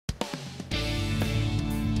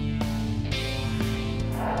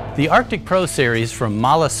The ArcticPRO series from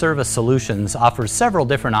MAHLE Service Solutions offers several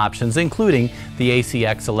different options, including the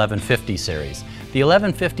ACX1150 series. The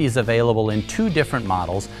 1150 is available in two different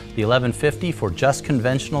models, the 1150 for just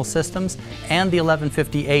conventional systems and the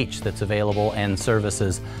 1150H that's available and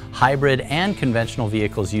services hybrid and conventional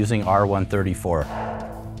vehicles using R134.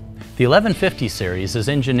 The 1150 series is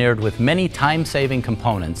engineered with many time-saving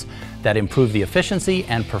components that improve the efficiency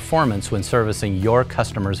and performance when servicing your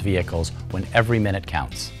customers' vehicles when every minute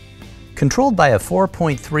counts. Controlled by a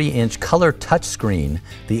 4.3-inch color touchscreen,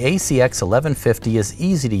 the ACX1150 is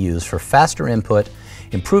easy to use for faster input,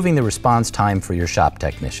 improving the response time for your shop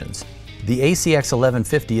technicians. The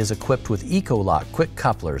ACX1150 is equipped with Eco-Lock quick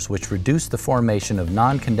couplers, which reduce the formation of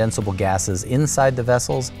non-condensable gases inside the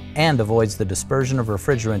vessels and avoids the dispersion of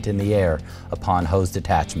refrigerant in the air upon hose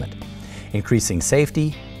detachment, increasing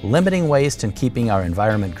safety, limiting waste, and keeping our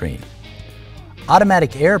environment green.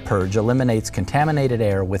 Automatic air purge eliminates contaminated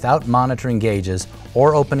air without monitoring gauges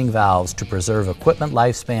or opening valves to preserve equipment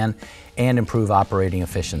lifespan and improve operating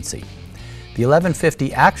efficiency. The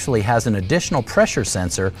 1150 actually has an additional pressure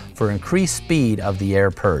sensor for increased speed of the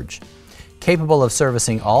air purge. Capable of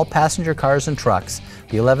servicing all passenger cars and trucks,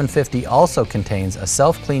 the 1150 also contains a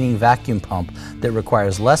self-cleaning vacuum pump that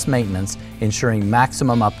requires less maintenance, ensuring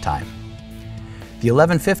maximum uptime. The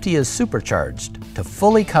 1150 is supercharged to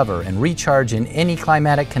fully cover and recharge in any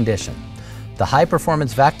climatic condition. The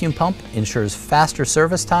high-performance vacuum pump ensures faster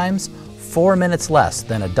service times, 4 minutes less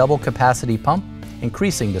than a double-capacity pump,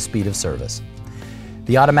 increasing the speed of service.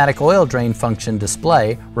 The automatic oil drain function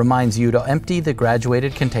display reminds you to empty the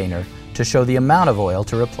graduated container to show the amount of oil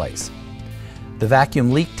to replace. The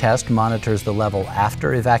vacuum leak test monitors the level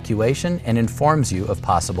after evacuation and informs you of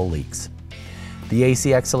possible leaks. The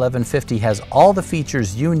ACX1150 has all the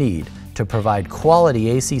features you need to provide quality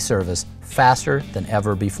AC service faster than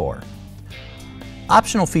ever before.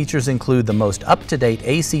 Optional features include the most up-to-date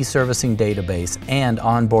AC servicing database and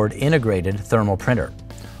onboard integrated thermal printer,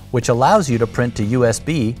 which allows you to print to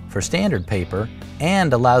USB for standard paper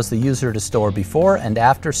and allows the user to store before and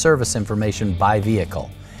after service information by vehicle,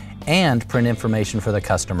 and print information for the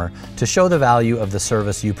customer to show the value of the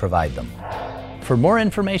service you provide them. For more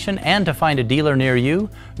information and to find a dealer near you,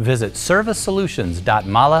 visit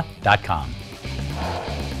servicesolutions.mahle.com.